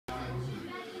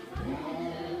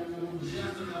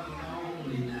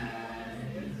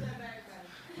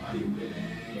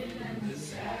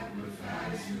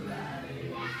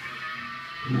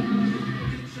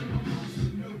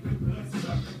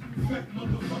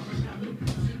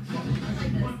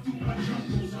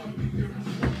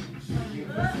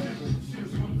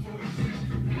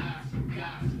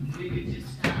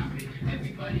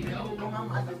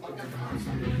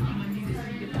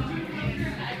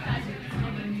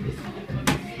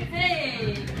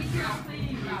Hey, please.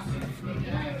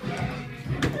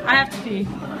 I have to pee.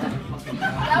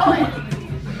 That one.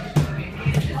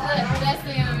 This is the best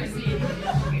thing I've ever seen.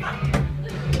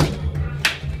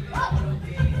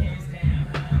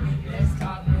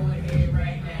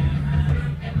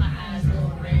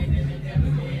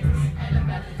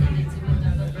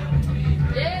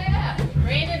 Yeah,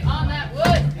 raining on that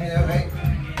wood. I know, right?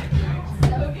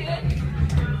 So good.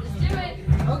 Let's do it.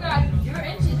 Oh God, you're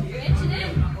inching in.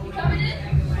 You coming in?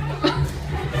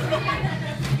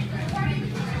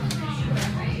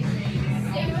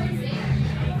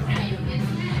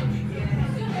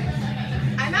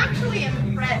 I'm actually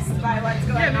impressed by what's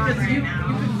going on right now. You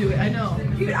can do it, I know.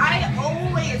 Dude, I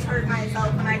always hurt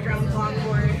myself when I drove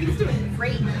longboard. He's doing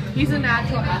great. He's a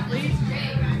natural athlete.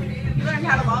 He learned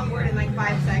how to longboard in like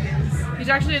 5 seconds. He's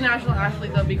actually a national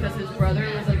athlete though because his brother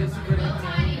was like a super like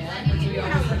man. And so he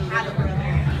always Had a brother. he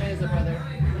has a brother,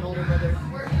 an older brother.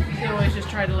 He always just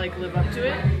tried to like live up to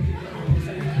it.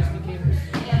 So he just became a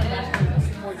national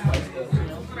sports bicycle, you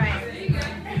know? Right.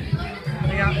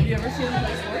 Like, have you ever seen him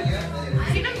play sports?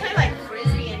 I've seen him play like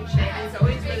frisbee and shit. He's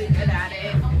always really good at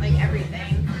it. Like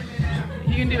everything.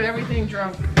 He can do everything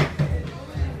drunk.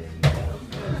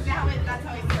 That's how he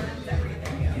learns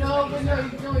everything. No, but no,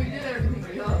 he did everything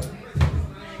drunk.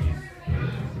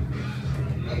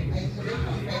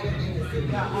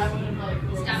 Yeah, I would have like.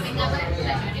 Stopping that way? Did I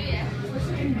do yet?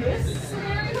 In this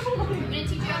scenario? I'm gonna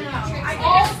teach you how to do tricks.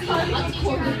 I'll teach you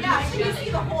how to Yeah, I can see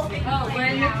the whole thing. Oh, we're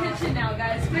in the kitchen now,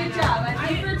 guys. Good job. I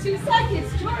think for 2 seconds,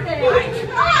 Jordan. I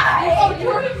tried! Oh,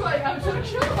 Jordan's like, I'm so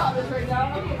chill about this right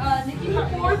now. Okay, Nikki I'm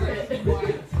brought worth it.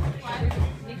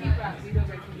 Nikki brought Vito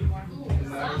right before.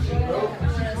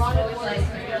 Brought it with like,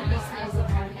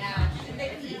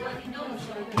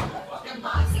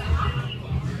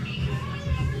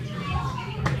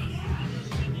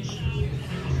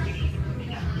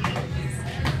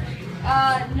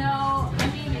 No, I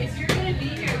mean, if you're going to be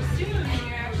here soon and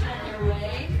you're actually on your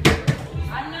way,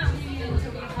 I'm not leaving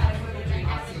until we've had a couple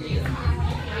drinks.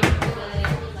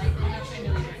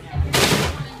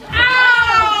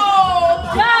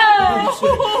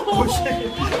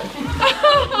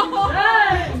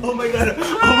 Oh my god! Oh my god!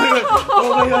 Oh my god! Oh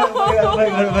my god! Oh my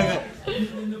god! Oh my god!